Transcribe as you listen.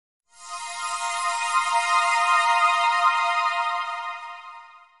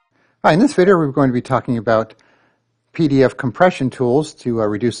Hi, in this video we're going to be talking about PDF compression tools to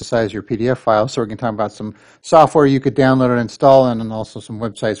reduce the size of your PDF file. So we're going to talk about some software you could download and install, and then also some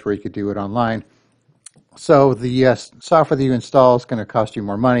websites where you could do it online. So the software that you install is going to cost you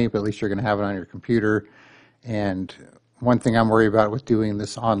more money, but at least you're going to have it on your computer. And one thing I'm worried about with doing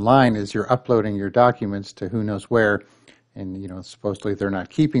this online is you're uploading your documents to who knows where, and supposedly they're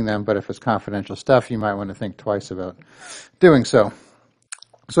not keeping them, but if it's confidential stuff, you might want to think twice about doing so.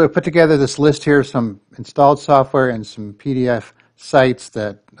 So I put together this list here of some installed software and some PDF sites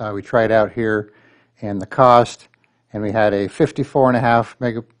that we tried out here and the cost. And we had a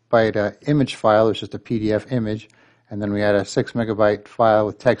 54.5 megabyte image file. It was just a PDF image. And then we had a 6 megabyte file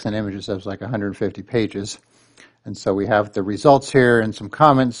with text and images that was like 150 pages. And so we have the results here and some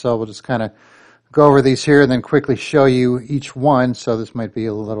comments. So we'll just kind of go over these here and then quickly show you each one. So this might be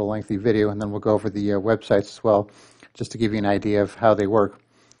a little lengthy video. And then we'll go over the websites as well, just to give you an idea of how they work.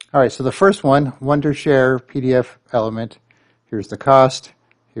 All right, so the first one, Wondershare PDFelement. Here's the cost.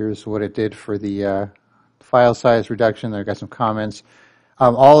 Here's what it did for the file size reduction. I've got some comments.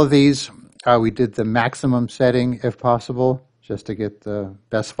 All of these, we did the maximum setting if possible, just to get the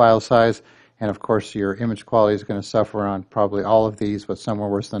best file size. And of course, your image quality is going to suffer on probably all of these, but some are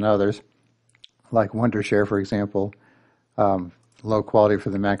worse than others. Like Wondershare, for example, low quality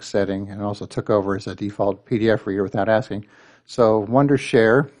for the max setting, and also took over as a default PDF reader without asking. So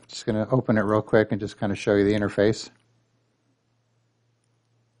Wondershare, just going to open it real quick and just kind of show you the interface.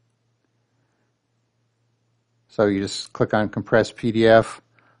 So you just click on Compress PDF,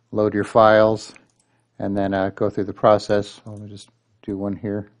 load your files, and then go through the process. Let me just do one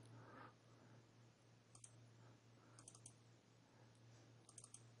here.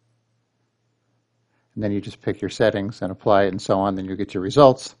 And then you just pick your settings and apply it and so on, then you'll get your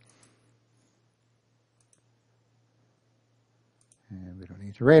results. And we don't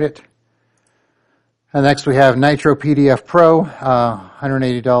need to rate it. And next we have Nitro PDF Pro,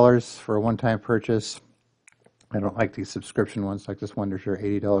 $180 for a one-time purchase. I don't like these subscription ones like this Wondershare,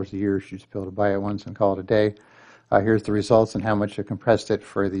 $80 a year. You should just be able to buy it once and call it a day. Here's the results and how much it compressed it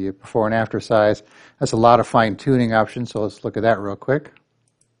for the before and after size. That's a lot of fine-tuning options, so let's look at that real quick.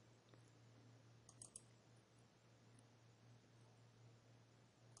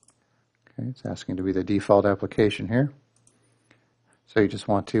 Okay, it's asking to be the default application here. So you just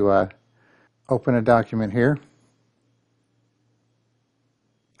want to open a document here.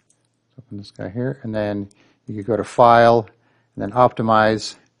 Let's open this guy here, and then you could go to File, and then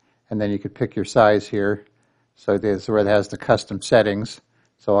Optimize, and then you could pick your size here. So this is where it has the custom settings.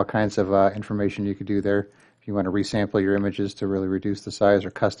 So all kinds of information you could do there. If you want to resample your images to really reduce the size,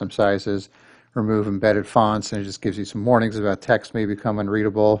 or custom sizes, remove embedded fonts, and it just gives you some warnings about text may become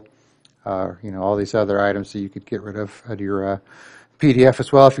unreadable. All these other items that you could get rid of out of your PDF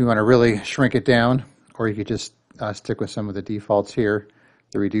as well if you want to really shrink it down, or you could just stick with some of the defaults here,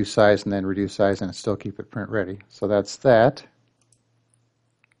 the reduce size and then reduce size, and still keep it print ready. So that's that.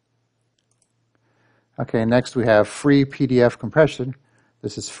 Okay, next we have free PDF compression.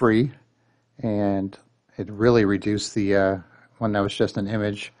 This is free, and it really reduced the one that was just an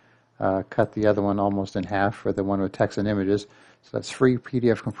image, cut the other one almost in half for the one with text and images. So that's free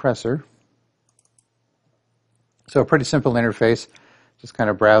PDF compressor. So a pretty simple interface. Just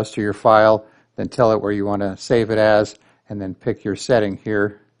kind of browse to your file, then tell it where you want to save it as, and then pick your setting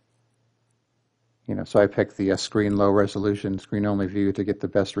here. So I picked the screen low resolution, screen only view to get the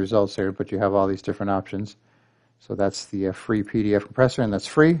best results there, but you have all these different options. So that's the free PDF compressor, and that's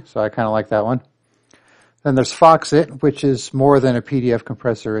free, so I kind of like that one. Then there's Foxit, which is more than a PDF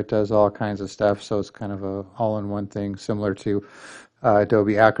compressor. It does all kinds of stuff, so it's kind of a all-in-one thing, similar to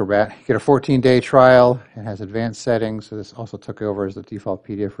Adobe Acrobat. You get a 14-day trial. It has advanced settings, so this also took over as the default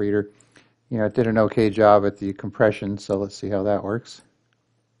PDF reader. It did an okay job at the compression, so let's see how that works.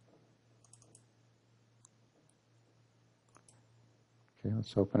 Okay,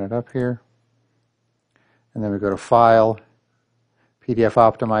 let's open it up here. And then we go to File, PDF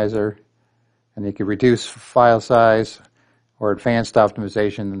Optimizer, and you can reduce file size or advanced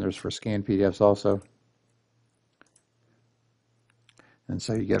optimization, and there's for scanned PDFs also. And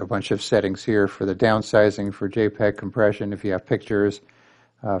so you get a bunch of settings here for the downsizing, for JPEG compression if you have pictures,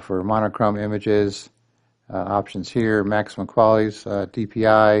 for monochrome images, options here, maximum qualities,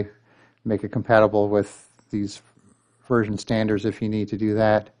 DPI, make it compatible with these version standards if you need to do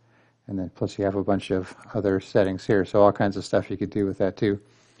that. And then plus you have a bunch of other settings here, so all kinds of stuff you could do with that too.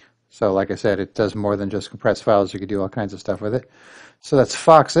 So like I said, it does more than just compress files. You could do all kinds of stuff with it. So that's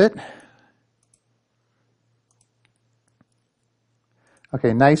Foxit.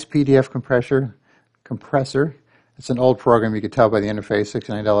 Okay, nice PDF compressor. It's an old program. You could tell by the interface,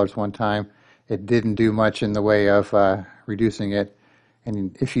 $69 one time. It didn't do much in the way of reducing it.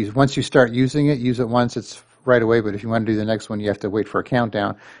 And if once you start using it, use it once, it's right away. But if you want to do the next one, you have to wait for a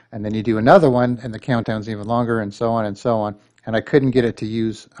countdown. And then you do another one, and the countdown's even longer, and so on and so on. And I couldn't get it to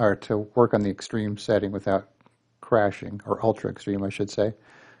use or to work on the extreme setting without crashing, or ultra extreme, I should say.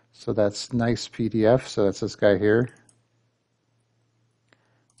 So that's nice PDF. So that's this guy here.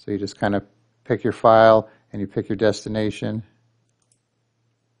 So you just kind of pick your file and you pick your destination.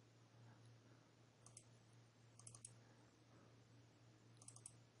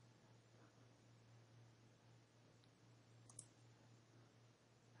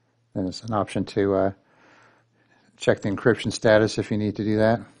 Then there's an option to check the encryption status if you need to do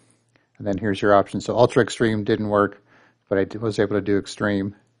that. And then here's your option. So ultra extreme didn't work, but I was able to do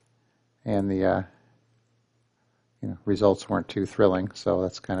extreme, and the results weren't too thrilling. So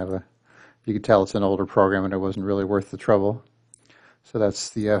that's kind of you could tell it's an older program and it wasn't really worth the trouble. So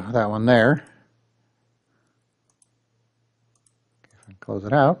that's the that one there. Okay, if I close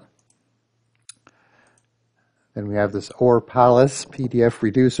it out. Then we have this ORPALIS PDF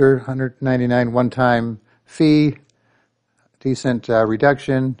Reducer, $199 one-time fee, decent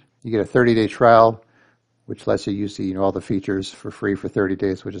reduction. You get a 30-day trial, which lets you use all the features for free for 30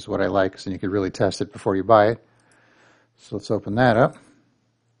 days, which is what I like, so you can really test it before you buy it. So let's open that up.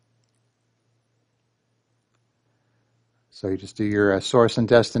 So you just do your source and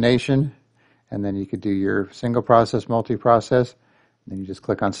destination, and then you could do your single process, multi-process. Then you just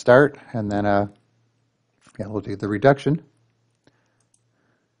click on Start, and then we'll do the reduction.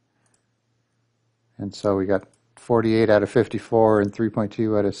 And so we got 48 out of 54 and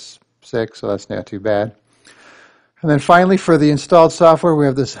 3.2 out of 6, so that's not too bad. And then finally, for the installed software, we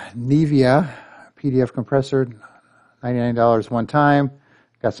have this Neevia PDF Compressor, $99 one time.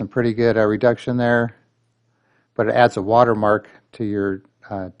 Got some pretty good reduction there, but it adds a watermark to your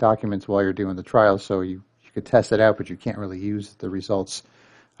documents while you're doing the trial, so you could test it out, but you can't really use the results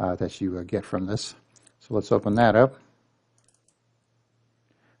that you get from this. So let's open that up.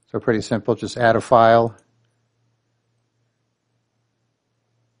 So pretty simple, just add a file.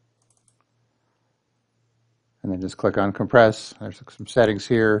 And then just click on Compress. There's some settings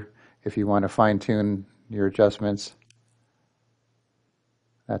here if you want to fine-tune your adjustments,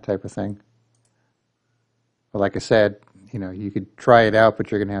 that type of thing. But like I said, you could try it out, but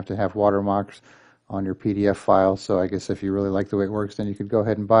you're going to have watermarks on your PDF file. So I guess if you really like the way it works, then you could go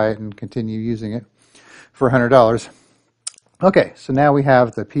ahead and buy it and continue using it for $100. Okay, so now we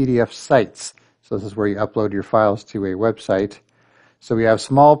have the PDF sites. So this is where you upload your files to a website. So we have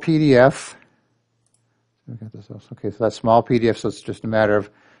Smallpdf. Okay, so that's Smallpdf, so it's just a matter of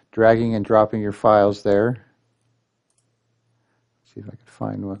dragging and dropping your files there. Let's see if I can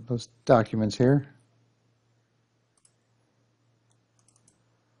find those documents here.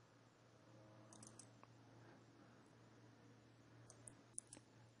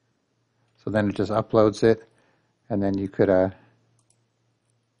 So then it just uploads it, and then you could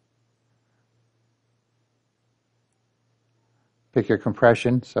pick your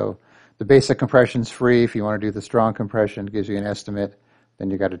compression. So the basic compression is free. If you want to do the strong compression, it gives you an estimate.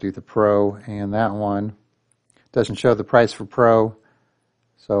 Then you got to do the Pro, and that one doesn't show the price for Pro.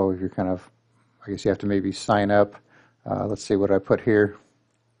 So if you're I guess you have to maybe sign up. Let's see what I put here.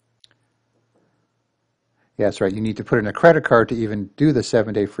 Yeah, that's right. You need to put in a credit card to even do the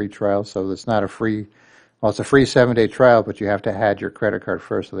 7-day free trial. So it's not a free, well, it's a free 7-day trial, but you have to add your credit card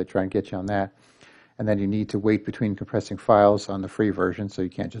first, so they try and get you on that. And then you need to wait between compressing files on the free version, so you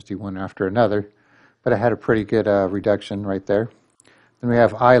can't just do one after another. But I had a pretty good reduction right there. Then we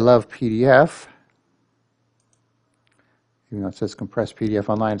have I Love PDF. Even though it says Compress PDF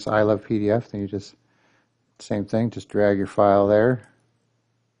Online, it's I Love PDF. Then you just, same thing, just drag your file there.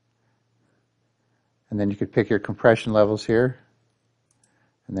 And then you could pick your compression levels here.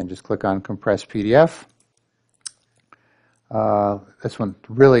 And then just click on Compress PDF. This one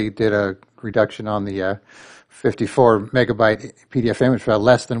really did a reduction on the 54 megabyte PDF image file,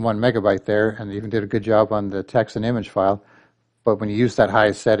 less than 1 megabyte there, and even did a good job on the text and image file. But when you use that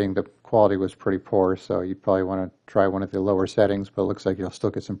high setting, the quality was pretty poor, so you probably want to try one of the lower settings, but it looks like you'll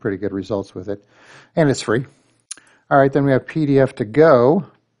still get some pretty good results with it. And it's free. All right, then we have PDF to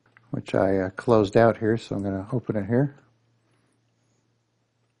Go, which I closed out here, so I'm going to open it here.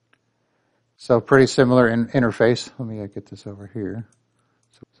 So pretty similar interface. Let me get this over here.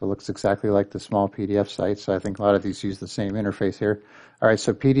 So it looks exactly like the Smallpdf site, so I think a lot of these use the same interface here. All right,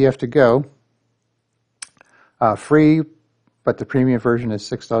 so PDF to Go. Free, but the premium version is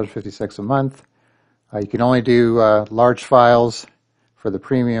 $6.56 a month. You can only do large files for the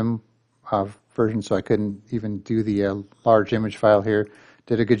premium version, so I couldn't even do the large image file here.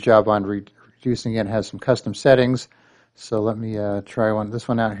 Did a good job on reducing it. It has some custom settings. So let me try this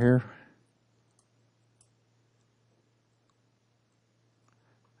one out here.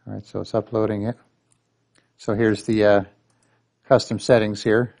 All right, so it's uploading it. So here's the custom settings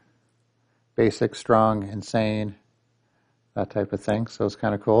here. Basic, strong, insane, that type of thing. So it's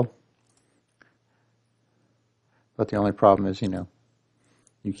kind of cool. But the only problem is,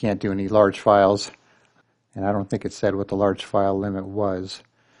 you can't do any large files. And I don't think it said what the large file limit was.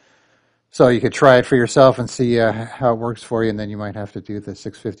 So you could try it for yourself and see how it works for you, and then you might have to do the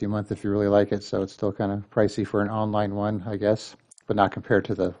 $6.50 a month if you really like it. So it's still kind of pricey for an online one, I guess, but not compared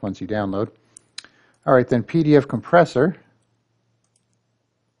to the ones you download. All right, then PDF Compressor.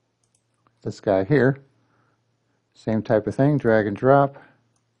 This guy here. Same type of thing, drag and drop.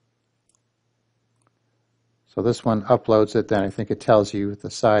 So this one uploads it, then I think it tells you the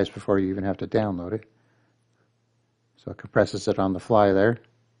size before you even have to download it. So it compresses it on the fly there.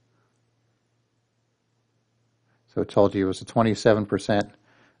 So it told you it was a 27%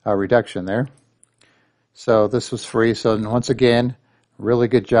 reduction there. So this was free. So once again, really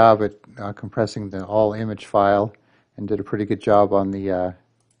good job at compressing the all image file, and did a pretty good job on the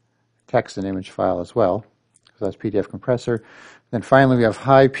text and image file as well. So that's PDF Compressor. Then finally we have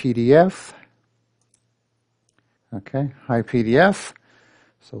HiPDF. Okay, HiPDF.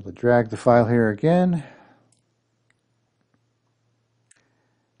 So we'll drag the file here again.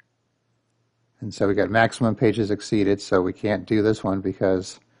 And so we got maximum pages exceeded, so we can't do this one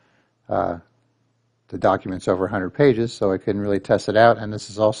because the document's over 100 pages, so I couldn't really test it out. And this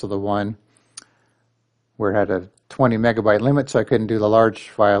is also the one where it had a 20 megabyte limit, so I couldn't do the large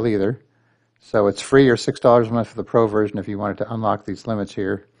file either. So it's free or $6 a month for the Pro version if you wanted to unlock these limits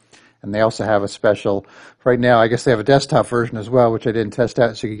here. And they also have a special, right now, I guess they have a desktop version as well, which I didn't test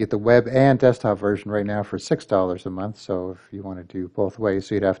out, so you could get the web and desktop version right now for $6 a month. So if you want to do both ways,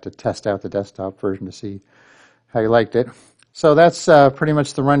 so you'd have to test out the desktop version to see how you liked it. So that's pretty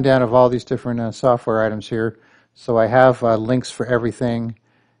much the rundown of all these different software items here. So I have links for everything,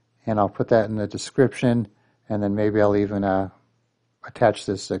 and I'll put that in the description, and then maybe I'll even attach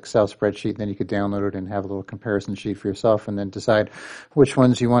this Excel spreadsheet, and then you could download it and have a little comparison sheet for yourself, and then decide which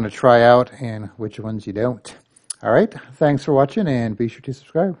ones you want to try out and which ones you don't. All right, thanks for watching, and be sure to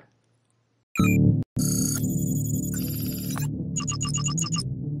subscribe.